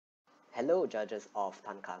Hello judges of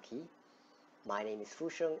TKK. My name is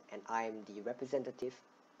Fusheng and I am the representative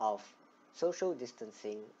of Social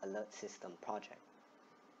Distancing Alert System project.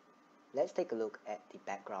 Let's take a look at the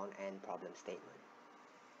background and problem statement.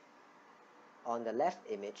 On the left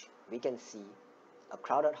image, we can see a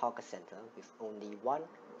crowded hawker center with only one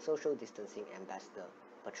social distancing ambassador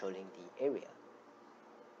patrolling the area.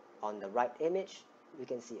 On the right image, we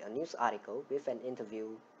can see a news article with an interview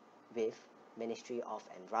with Ministry of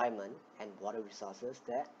Environment and Water Resources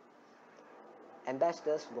that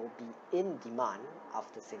ambassadors will be in demand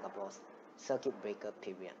after Singapore's circuit breaker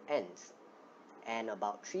period ends, and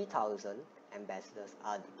about 3,000 ambassadors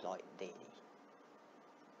are deployed daily.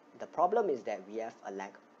 The problem is that we have a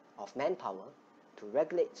lack of manpower to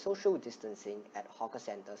regulate social distancing at hawker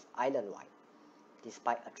centers island-wide,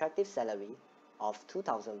 despite attractive salary of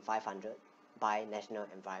 2,500 by National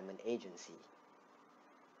Environment Agency.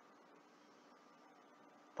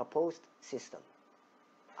 Proposed system.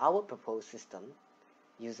 Our proposed system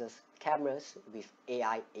uses cameras with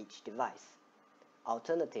AI-H device.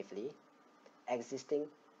 Alternatively, existing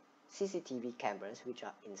CCTV cameras which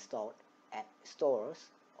are installed at stores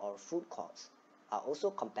or food courts are also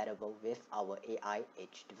compatible with our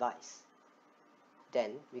AI-H device.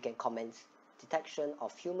 Then we can commence detection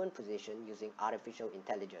of human position using artificial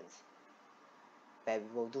intelligence, where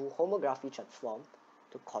we will do homography transform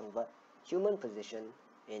to convert human position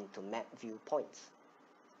into map view points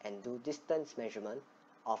and do distance measurement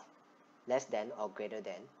of less than or greater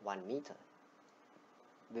than 1 meter.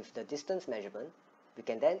 With the distance measurement, we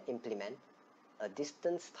can then implement a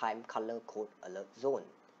distance time color code alert zone,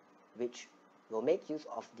 which will make use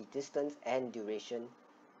of the distance and duration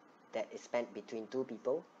that is spent between two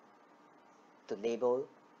people to label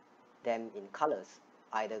them in colors,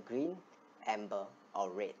 either green, amber, or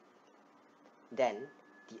red. Then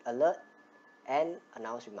the alert and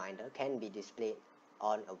announce reminder can be displayed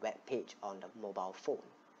on a web page on the mobile phone.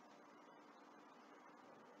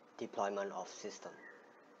 Deployment of system.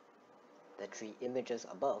 The three images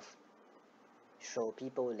above show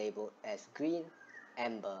people labeled as green,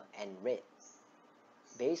 amber, and red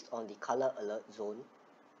based on the color alert zone,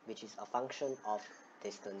 which is a function of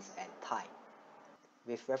distance and time.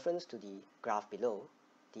 With reference to the graph below,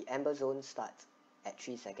 the amber zone starts at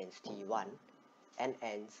 3 seconds T1 and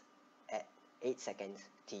ends at 8 seconds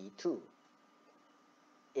T2.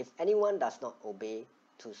 If anyone does not obey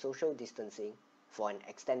to social distancing for an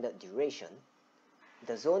extended duration,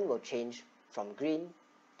 the zone will change from green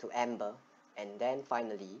to amber and then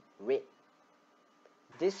finally red.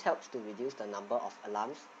 This helps to reduce the number of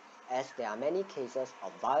alarms, as there are many cases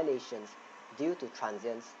of violations due to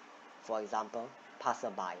transients, for example,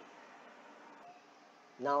 passerby.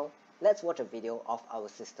 Now, let's watch a video of our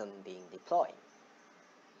system being deployed.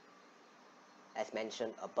 As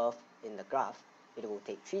mentioned above in the graph, it will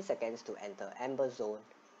take 3 seconds to enter amber zone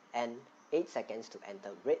and 8 seconds to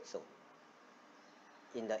enter red zone.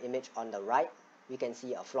 In the image on the right, we can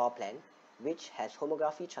see a floor plan which has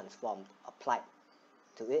homography transformed applied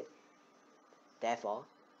to it. Therefore,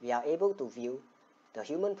 we are able to view the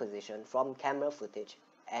human position from camera footage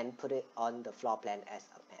and put it on the floor plan as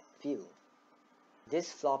a map view.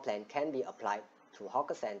 This floor plan can be applied to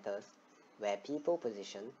hawker centers where people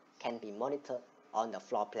position can be monitored on the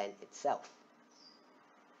floor plan itself.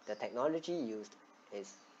 The technology used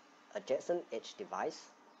is a Jetson Edge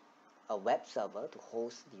device, a web server to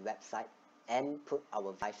host the website and put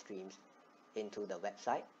our live streams into the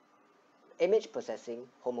website, image processing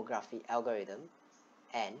homography algorithm,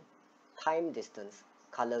 and time distance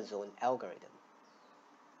color zone algorithm.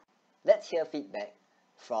 Let's hear feedback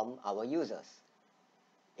from our users.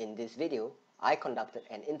 In this video, I conducted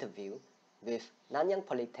an interview with Nanyang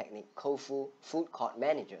Polytechnic Kofu Food Court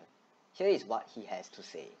Manager. Here is what he has to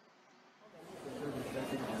say.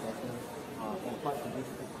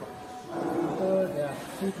 There are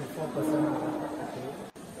 3 to 4%. Okay.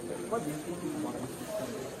 What do you think about this system?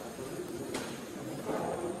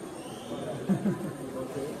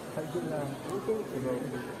 Okay, quite good lah. Do you think it will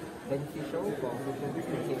be beneficial for social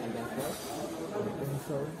distancing ambassadors? I think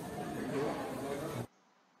so.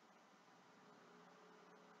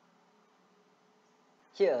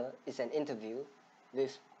 Here is an interview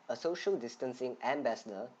with a social distancing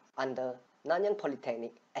ambassador under Nanyang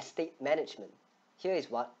Polytechnic Estate Management. Here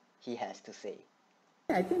is what he has to say.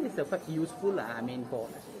 I think it's quite useful. I mean, for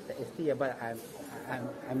the STA, but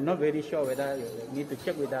I'm not very sure whether you need to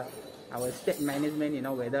check with our state management,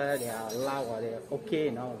 whether they are allowed or they are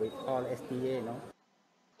okay, with all STA,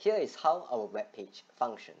 Here is how our webpage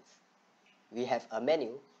functions. We have a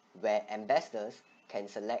menu where ambassadors can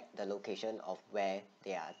select the location of where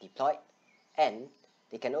they are deployed, and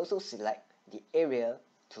They can also select the area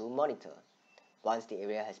to monitor. Once the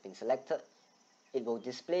area has been selected, it will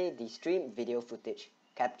display the streamed video footage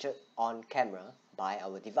captured on camera by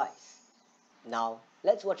our device. Now,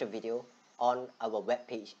 let's watch a video on our web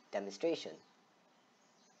page demonstration.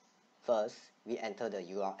 First, we enter the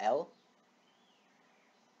URL,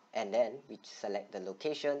 and then we select the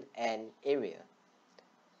location and area.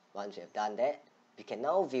 Once we have done that, we can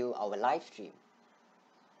now view our live stream.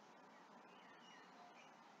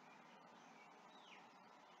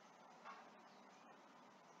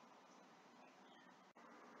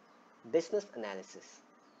 Business analysis.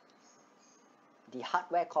 The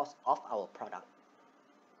hardware cost of our product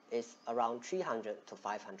is around $300 to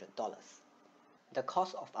 $500. The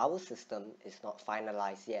cost of our system is not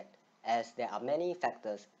finalized yet, as there are many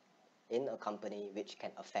factors in a company which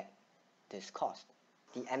can affect this cost.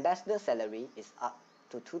 The ambassador salary is up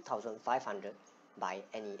to $2,500 by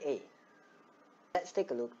NEA. Let's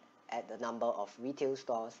take a look at the number of retail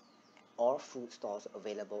stores or food stores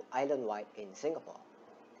available island-wide in Singapore.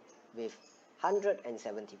 With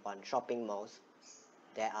 171 shopping malls,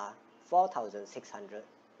 there are 4,600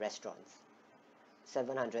 restaurants,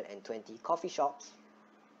 720 coffee shops,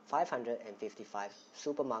 555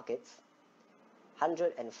 supermarkets,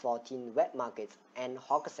 114 wet markets and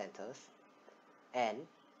hawker centers, and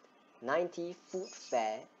 90 food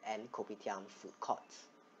fair and kopitiam food courts.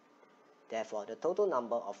 Therefore, the total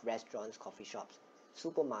number of restaurants, coffee shops,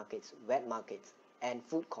 supermarkets, wet markets, and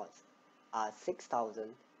food courts are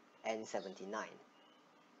 6,079.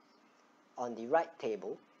 On the right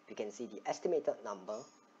table, we can see the estimated number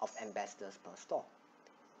of ambassadors per store.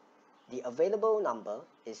 The available number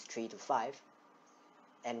is 3 to 5,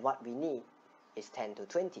 and what we need is 10 to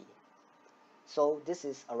 20. So this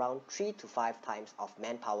is around 3 to 5 times of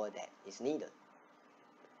manpower that is needed.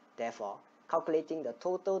 Therefore, calculating the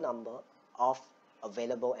total number of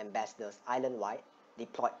available ambassadors island-wide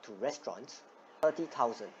deployed to restaurants,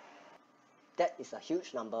 30,000. That is a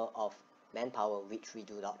huge number of manpower which we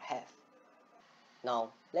do not have.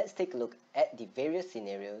 Now, let's take a look at the various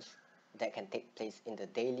scenarios that can take place in the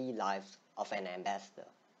daily lives of an ambassador.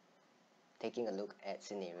 Taking a look at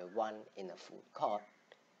scenario 1 in a food court,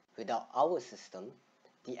 without our system,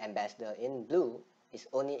 the ambassador in blue is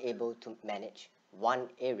only able to manage one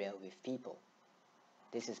area with people.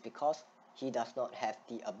 This is because he does not have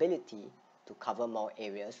the ability to cover more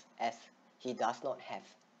areas, as he does not have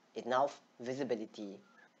enough visibility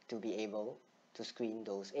to be able to screen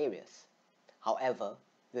those areas. However,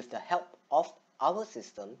 with the help of our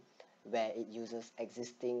system, where it uses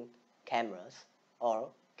existing cameras or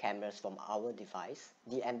cameras from our device,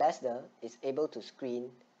 the ambassador is able to screen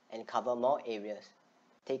and cover more areas.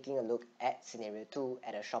 Taking a look at scenario 2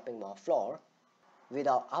 at a shopping mall floor,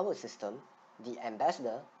 without our system, the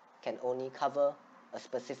ambassador can only cover a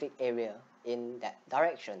specific area in that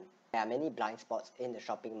direction. There are many blind spots in the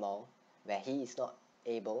shopping mall where he is not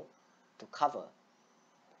able to cover.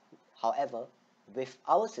 However, with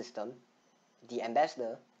our system, the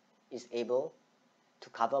ambassador is able to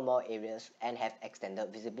cover more areas and have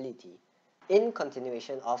extended visibility. In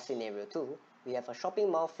continuation of scenario 2, we have a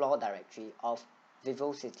shopping mall floor directory of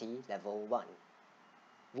Vivocity level 1.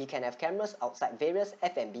 We can have cameras outside various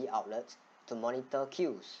F&B outlets to monitor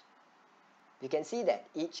queues. We can see that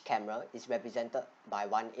each camera is represented by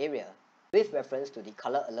one area, with reference to the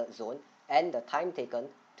color alert zone and the time taken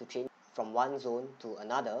to change from one zone to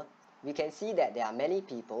another. We can see that there are many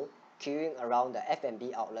people queuing around the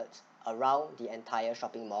F&B outlets around the entire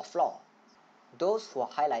shopping mall floor. Those who are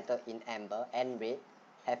highlighted in amber and red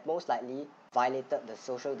have most likely violated the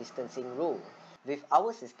social distancing rule. With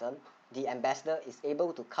our system, the ambassador is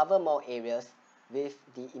able to cover more areas with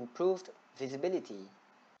the improved visibility.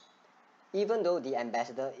 Even though the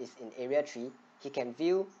ambassador is in area 3, he can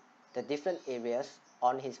view the different areas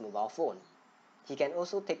on his mobile phone. He can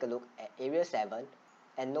also take a look at area 7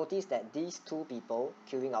 and notice that these two people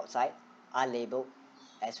queuing outside are labeled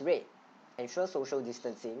as red. Ensure social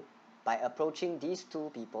distancing by approaching these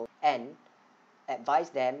two people and advise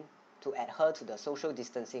them to adhere to the social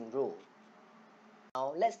distancing rule.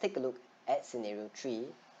 Now let's take a look at scenario 3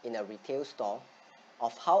 in a retail store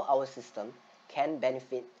of how our system can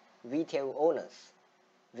benefit retail owners.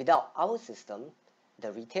 Without our system,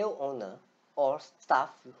 the retail owner or staff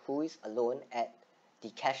who is alone at the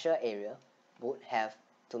cashier area would have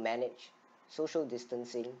to manage social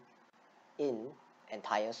distancing in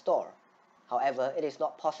entire store. However, it is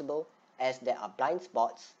not possible as there are blind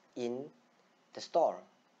spots in the store.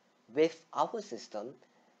 With our system,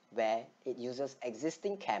 where it uses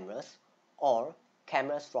existing cameras or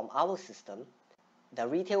cameras from our system, the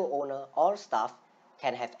retail owner or staff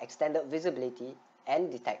can have extended visibility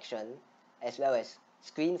and detection, as well as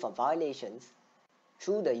screen for violations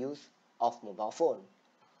through the use of mobile phone.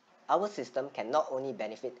 Our system can not only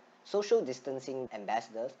benefit social distancing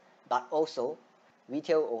ambassadors, but also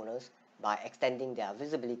retail owners by extending their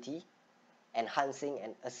visibility, enhancing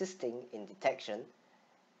and assisting in detection,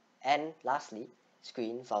 and lastly,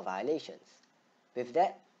 screen for violations. With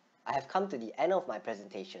that, I have come to the end of my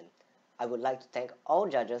presentation. I would like to thank all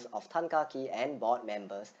judges of TKK and board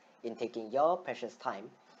members in taking your precious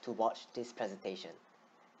time to watch this presentation.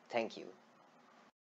 Thank you.